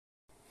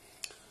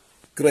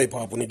Good day,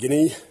 Papua New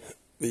Guinea.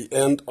 The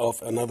end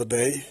of another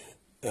day,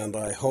 and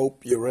I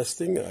hope you're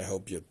resting. I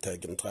hope you're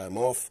taking time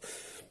off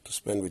to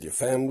spend with your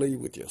family,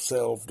 with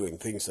yourself, doing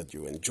things that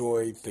you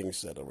enjoy,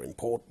 things that are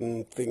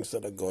important, things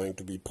that are going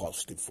to be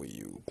positive for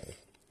you.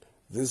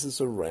 This is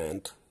a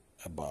rant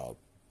about,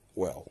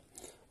 well,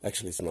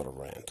 actually it's not a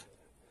rant.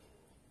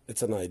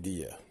 It's an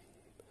idea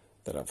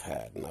that I've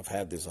had, and I've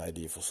had this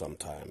idea for some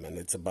time, and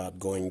it's about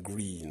going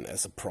green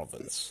as a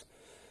province.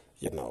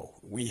 You know,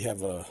 we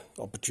have an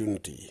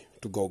opportunity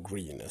to go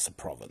green as a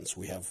province.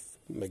 We have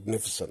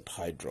magnificent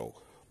hydro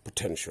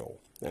potential,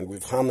 and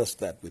we've harnessed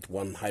that with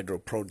one hydro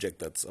project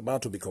that's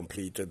about to be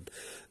completed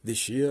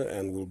this year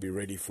and will be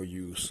ready for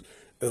use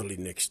early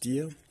next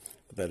year.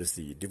 That is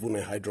the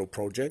Divune Hydro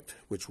Project,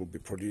 which will be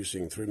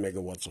producing 3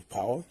 megawatts of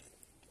power,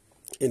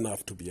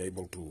 enough to be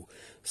able to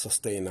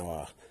sustain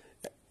our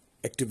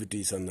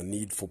activities and the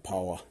need for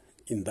power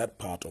in that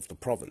part of the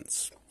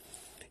province.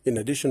 In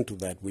addition to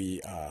that, we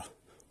are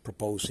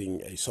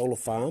proposing a solar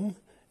farm,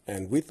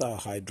 and with our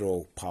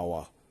hydro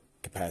power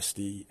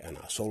capacity and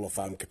our solar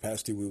farm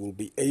capacity, we will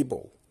be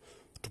able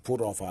to put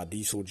off our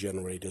diesel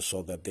generators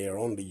so that they are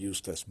only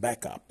used as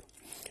backup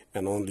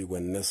and only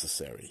when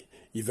necessary.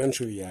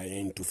 Eventually, I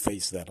aim to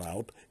phase that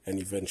out and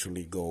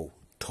eventually go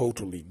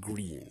totally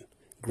green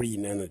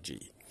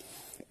energy.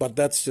 But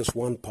that's just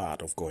one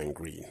part of going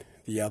green.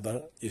 The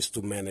other is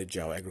to manage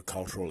our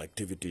agricultural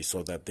activities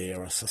so that they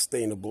are a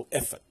sustainable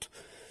effort.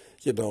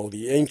 You know,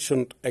 the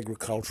ancient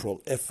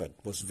agricultural effort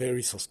was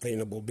very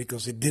sustainable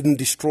because it didn't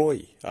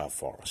destroy our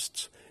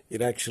forests.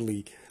 It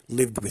actually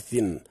lived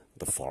within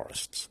the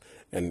forests.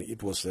 And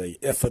it was an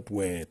effort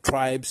where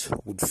tribes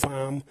would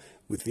farm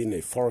within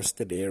a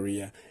forested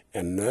area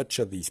and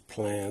nurture these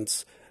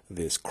plants,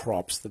 these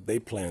crops that they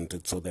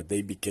planted so that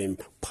they became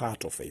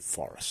part of a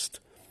forest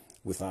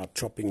without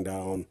chopping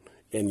down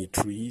any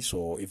trees,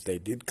 or if they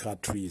did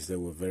cut trees, they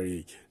were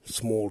very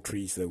small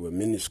trees, they were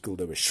minuscule,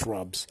 they were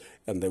shrubs,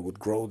 and they would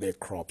grow their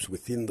crops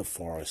within the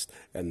forest,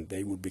 and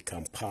they would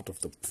become part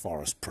of the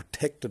forest,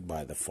 protected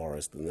by the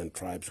forest, and then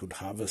tribes would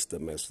harvest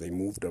them as they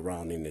moved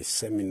around in a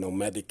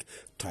semi-nomadic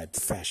type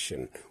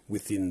fashion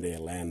within their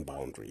land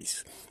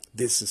boundaries.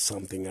 This is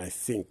something I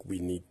think we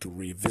need to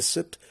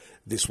revisit.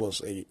 This was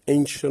an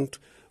ancient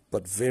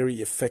but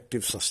very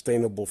effective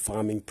sustainable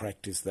farming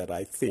practice that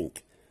I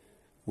think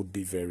would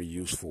be very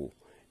useful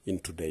in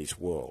today's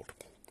world.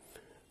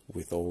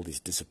 With all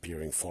these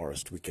disappearing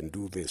forests, we can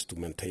do this to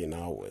maintain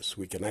ours.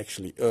 We can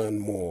actually earn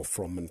more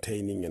from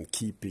maintaining and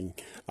keeping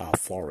our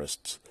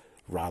forests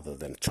rather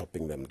than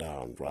chopping them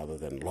down, rather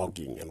than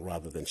logging, and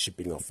rather than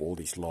shipping off all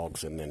these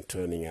logs and then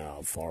turning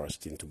our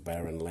forest into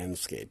barren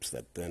landscapes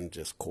that then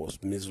just cause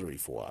misery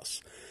for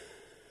us.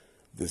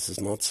 This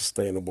is not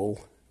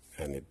sustainable,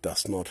 and it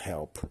does not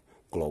help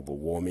global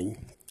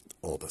warming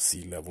or the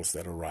sea levels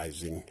that are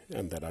rising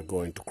and that are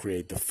going to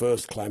create the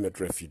first climate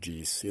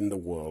refugees in the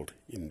world,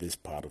 in this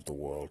part of the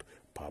world,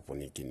 Papua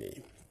New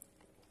Guinea.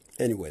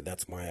 Anyway,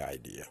 that's my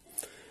idea.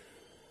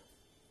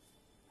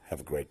 Have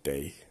a great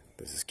day.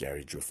 This is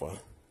Gary Juffa,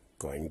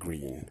 going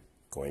green,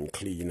 going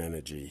clean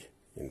energy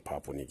in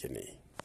Papua New Guinea.